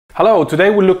Hello, today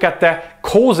we look at the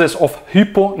causes of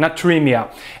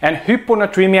hyponatremia. And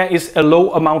hyponatremia is a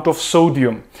low amount of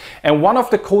sodium. And one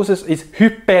of the causes is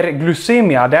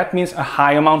hyperglycemia. That means a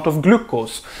high amount of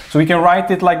glucose. So we can write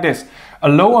it like this. A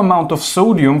low amount of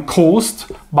sodium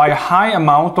caused by a high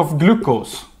amount of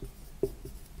glucose.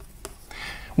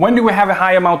 When do we have a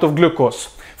high amount of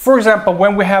glucose? For example,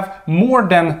 when we have more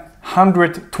than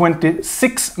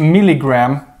 126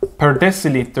 milligram per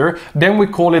deciliter, then we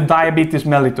call it diabetes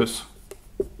mellitus.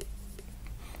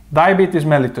 Diabetes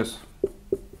mellitus.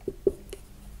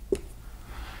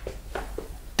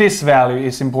 This value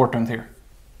is important here.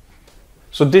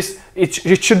 So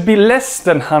it should be less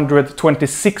than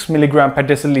 126 milligram per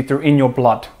deciliter in your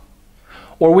blood.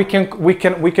 Or we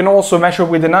can also measure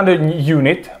with another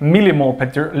unit, millimole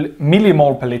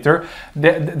per liter.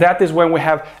 That is when we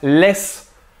have less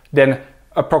than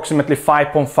approximately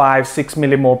 5.56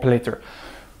 millimole per liter.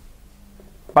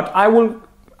 But I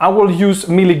will use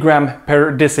milligram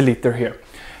per deciliter here.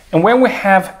 And when we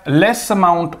have less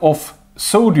amount of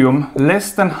sodium,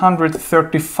 less than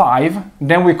 135,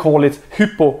 then we call it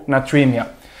hyponatremia.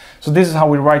 So this is how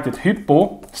we write it.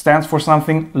 Hypo stands for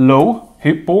something low.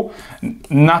 Hypo.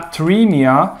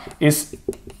 Natremia is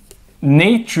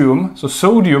natrium, so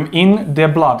sodium in the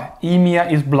blood.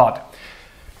 Emia is blood.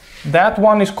 That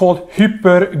one is called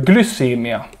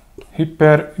hyperglycemia.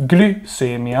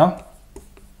 Hyperglycemia.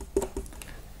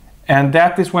 And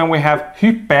that is when we have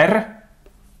hyper,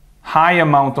 high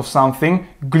amount of something.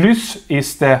 Glys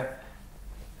is the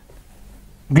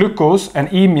glucose and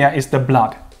emia is the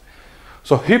blood.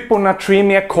 So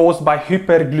hyponatremia caused by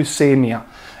hyperglycemia.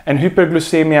 And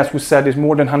hyperglycemia, as we said, is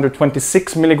more than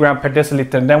 126 milligram per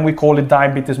deciliter. And then we call it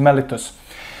diabetes mellitus.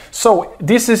 So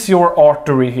this is your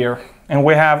artery here. And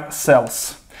we have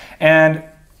cells. And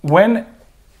when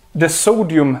the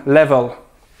sodium level,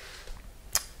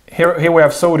 here we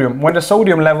have sodium. When the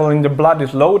sodium level in the blood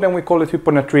is low, then we call it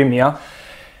hyponatremia.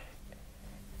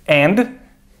 And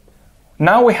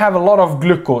now we have a lot of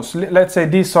glucose. Let's say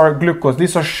these are glucose,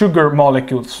 these are sugar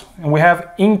molecules. And we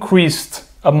have increased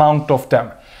amount of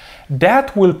them.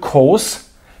 That will cause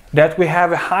that we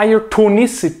have a higher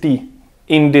tonicity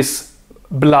in this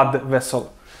blood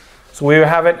vessel. So we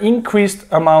have an increased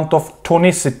amount of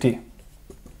tonicity.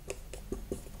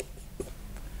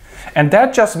 And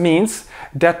that just means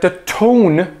that the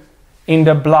tone in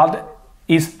the blood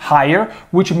is higher,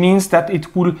 which means that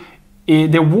it will,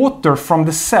 the water from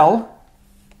the cell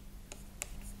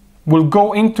will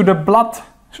go into the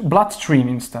bloodstream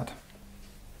instead.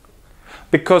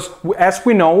 Because as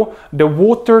we know, the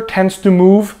water tends to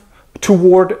move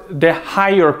toward the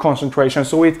higher concentration.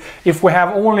 So if we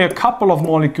have only a couple of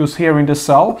molecules here in the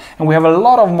cell and we have a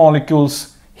lot of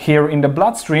molecules here in the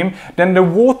bloodstream, then the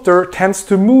water tends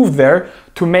to move there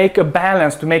to make a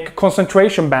balance, to make a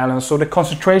concentration balance. So the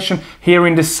concentration here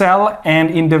in the cell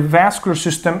and in the vascular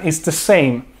system is the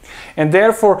same. And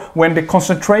therefore, when the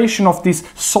concentration of these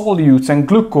solutes and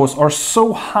glucose are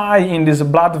so high in this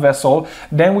blood vessel,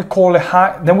 then we call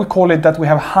it that we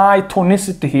have high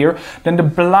tonicity here. Then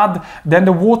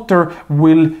the water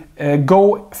will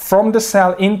go from the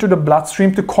cell into the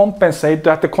bloodstream to compensate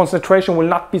that the concentration will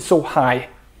not be so high.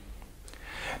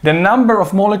 The number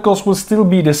of molecules will still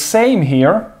be the same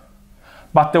here,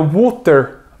 but the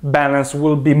water balance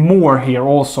will be more here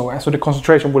also, so the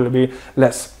concentration will be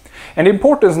less. And the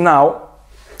importance now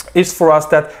is for us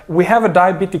that we have a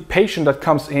diabetic patient that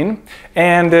comes in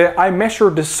and I measure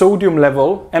the sodium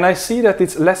level and I see that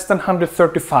it's less than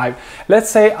 135. Let's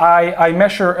say I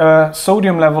measure a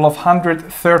sodium level of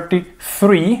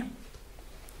 133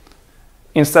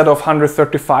 instead of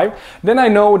 135. Then I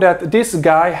know that this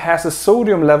guy has a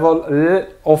sodium level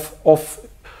of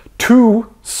 2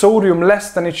 sodium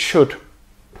less than it should.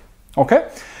 Okay?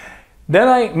 Then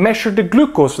I measure the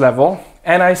glucose level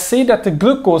and I see that the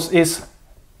glucose is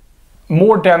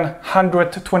more than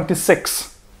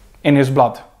 126 in his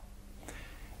blood.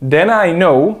 Then I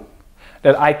know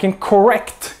that I can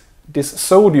correct this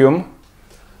sodium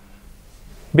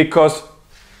because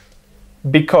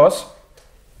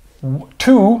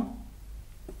 2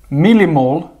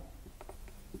 millimole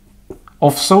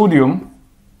of sodium,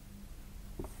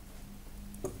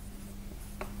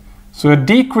 so a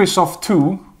decrease of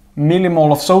 2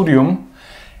 millimole of sodium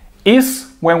is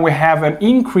when we have an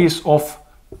increase of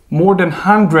more than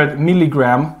 100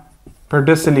 milligram per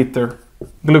deciliter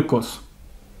glucose.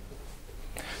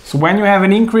 So when you have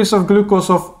an increase of glucose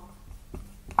of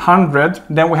 100,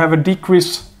 then we have a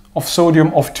decrease of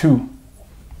sodium of 2.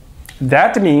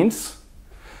 That means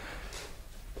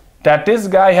that this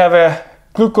guy have a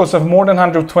glucose of more than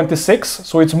 126,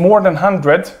 so it's more than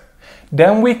 100,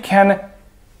 then we can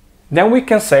then we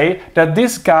can say that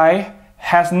this guy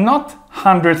has not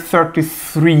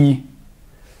 133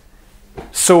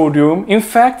 sodium. In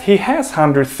fact, he has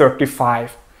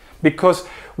 135, because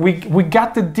we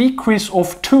got the decrease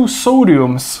of 2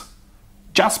 sodiums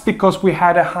just because we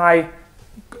had a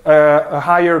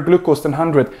higher glucose than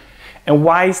 100. And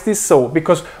why is this so?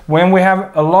 Because when we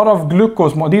have a lot of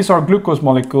glucose, these are glucose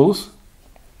molecules,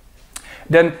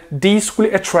 then these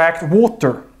will attract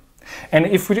water. And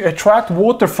if we attract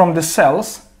water from the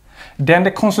cells, then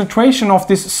the concentration of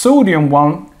this sodium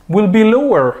one will be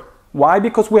lower. Why?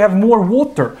 Because we have more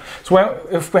water. So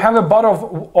if we have a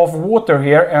bottle of water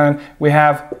here and we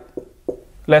have,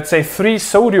 let's say, 3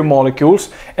 sodium molecules,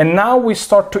 and now we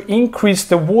start to increase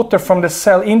the water from the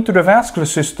cell into the vascular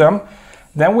system,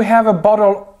 then we have a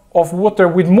bottle of water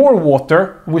with more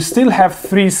water. We still have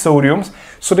 3 sodiums,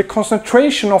 so the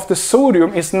concentration of the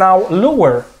sodium is now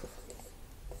lower.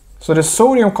 So the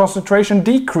sodium concentration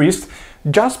decreased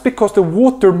just because the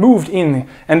water moved in,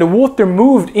 and the water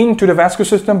moved into the vascular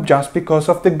system just because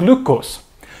of the glucose.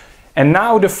 And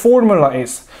now the formula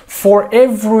is, for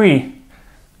every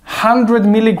 100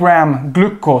 milligram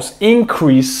glucose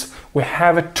increase, we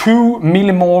have a 2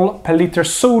 millimole per liter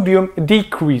sodium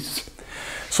decrease.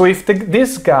 So if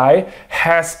this guy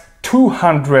has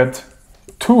 200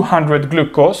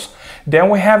 glucose, then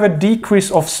we have a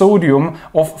decrease of sodium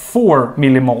of 4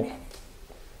 millimole.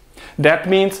 That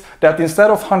means that instead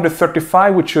of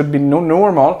 135, which should be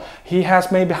normal, he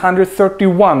has maybe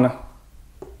 131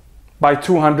 by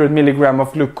 200 milligram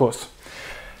of glucose.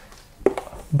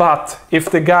 But if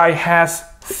the guy has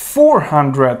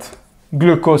 400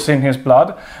 glucose in his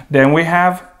blood, then we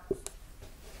have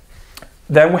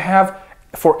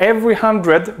for every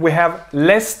 100 we have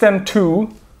less than 2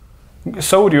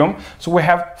 sodium, so we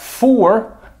have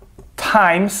 4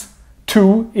 times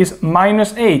 2 is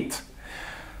minus 8.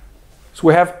 So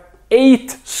we have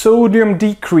 8 sodium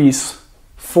decrease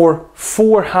for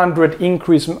 400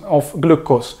 increase of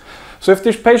glucose. So if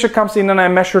this patient comes in and I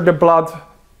measure the blood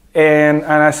and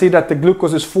I see that the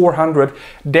glucose is 400,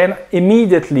 then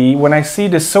immediately when I see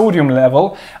the sodium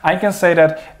level, I can say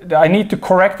that I need to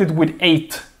correct it with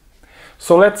 8.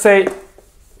 So let's say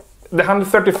the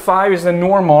 135 is the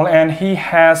normal and he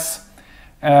has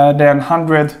then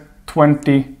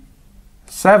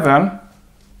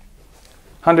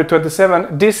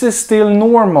 127. This is still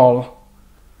normal.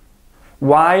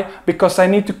 Why? Because I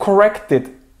need to correct it.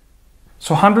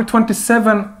 So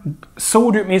 127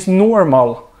 sodium is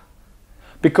normal,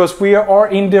 because we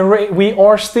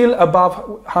are still above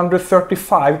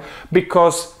 135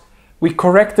 because we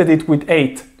corrected it with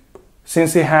 8,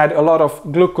 since he had a lot of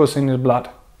glucose in his blood.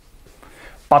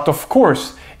 But of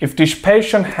course, if this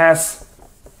patient has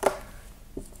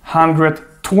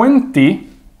 120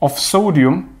 of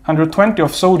sodium,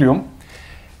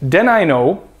 then I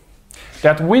know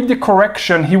that with the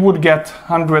correction he would get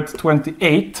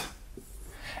 128,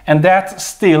 and that's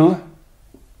still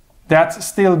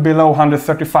below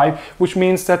 135, which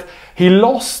means that he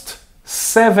lost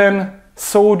 7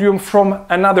 sodium from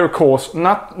another cause,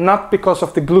 not because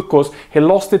of the glucose. He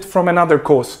lost it from another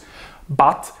cause,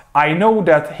 but I know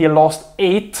that he lost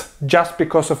 8 just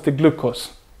because of the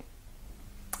glucose.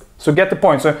 So get the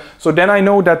point. So then I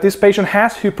know that this patient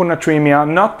has hyponatremia,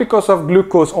 not because of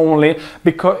glucose only,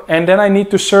 and then I need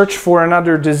to search for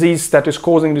another disease that is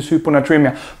causing this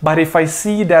hyponatremia. But if I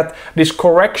see that this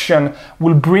correction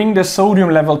will bring the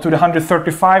sodium level to the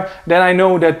 135, then I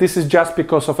know that this is just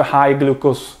because of a high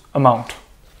glucose amount.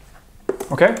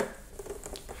 Okay?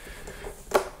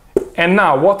 And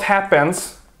now what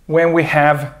happens when we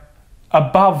have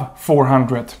above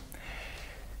 400?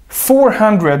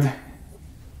 400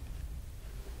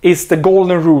 is the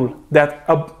golden rule, that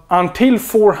until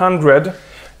 400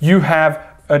 you have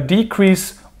a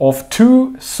decrease of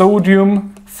 2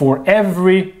 sodium for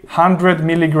every 100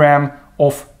 milligram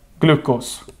of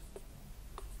glucose.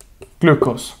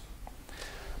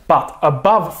 But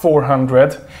above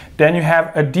 400, then you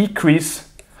have a decrease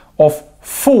of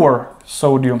 4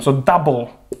 sodium, so double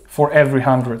for every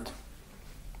 100.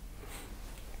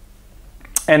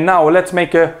 And now let's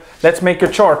make a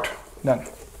chart then,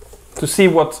 to see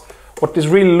what this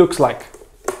really looks like.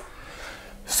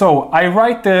 So I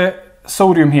write the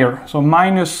sodium here, so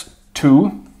minus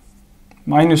 2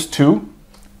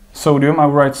 sodium, I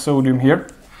write sodium here,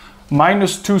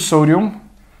 minus 2 sodium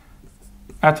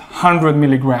at 100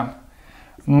 milligram,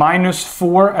 minus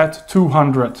 4 at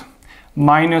 200,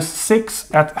 minus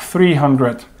 6 at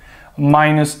 300,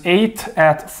 minus 8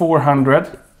 at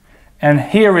 400, and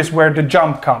here is where the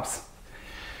jump comes.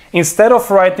 Instead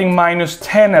of writing minus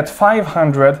 10 at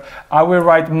 500, I will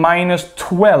write minus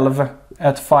 12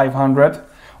 at 500,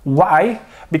 Why?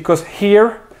 Because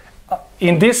here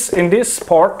in this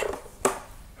part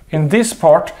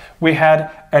we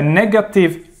had a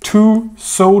negative 2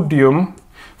 sodium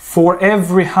for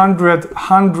every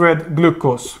 100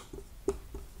 glucose.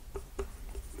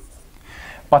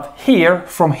 But here,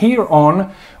 from here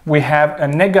on, we have a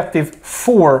negative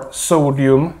 4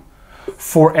 sodium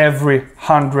for every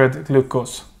 100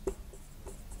 glucose.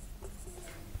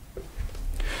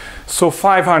 So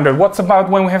 500. What's about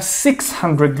when we have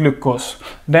 600 glucose?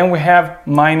 Then we have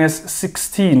minus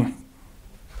 16.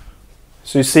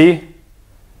 So you see,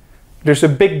 there's a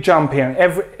big jump here.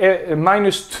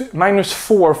 Minus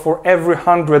 4 for every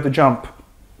 100 jump.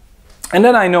 And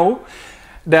then I know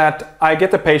that I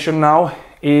get a patient now.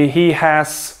 He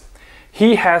has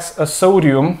a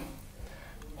sodium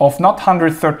of not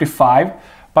 135,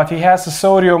 but he has a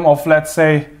sodium of, let's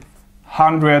say,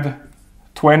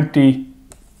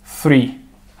 123.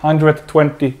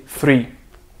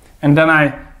 And then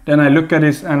I look at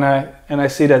this and I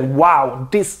see that, wow,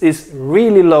 this is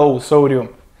really low sodium.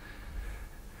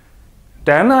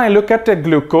 Then I look at the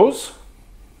glucose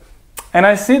and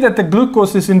I see that the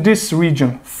glucose is in this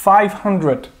region,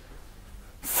 500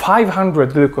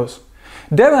 glucose.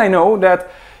 Then I know that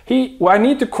I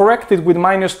need to correct it with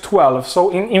minus 12.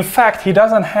 So in fact, he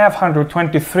doesn't have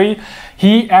 123.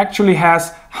 He actually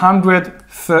has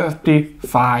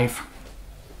 135.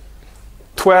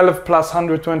 12 plus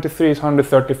 123 is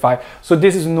 135. So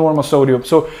this is normal sodium.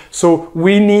 So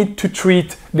we need to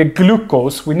treat the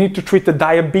glucose. We need to treat the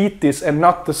diabetes and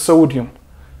not the sodium.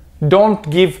 Don't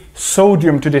give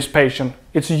sodium to this patient.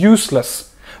 It's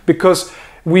useless because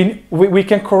we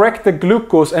can correct the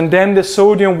glucose and then the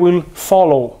sodium will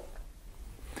follow.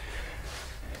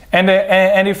 And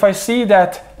if I see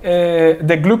that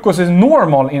the glucose is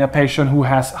normal in a patient who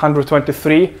has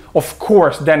 123, of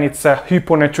course, then it's a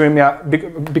hyponatremia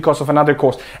because of another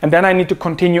cause. And then I need to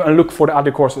continue and look for the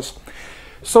other causes.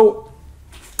 So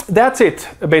that's it,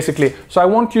 basically. So I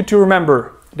want you to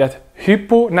remember that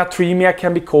hyponatremia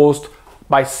can be caused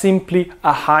by simply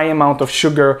a high amount of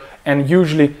sugar, and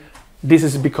usually this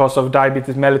is because of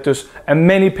diabetes mellitus, and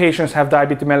many patients have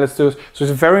diabetes mellitus, so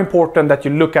it's very important that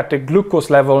you look at the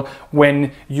glucose level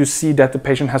when you see that the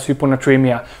patient has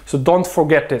hyponatremia. So don't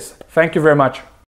forget this. Thank you very much.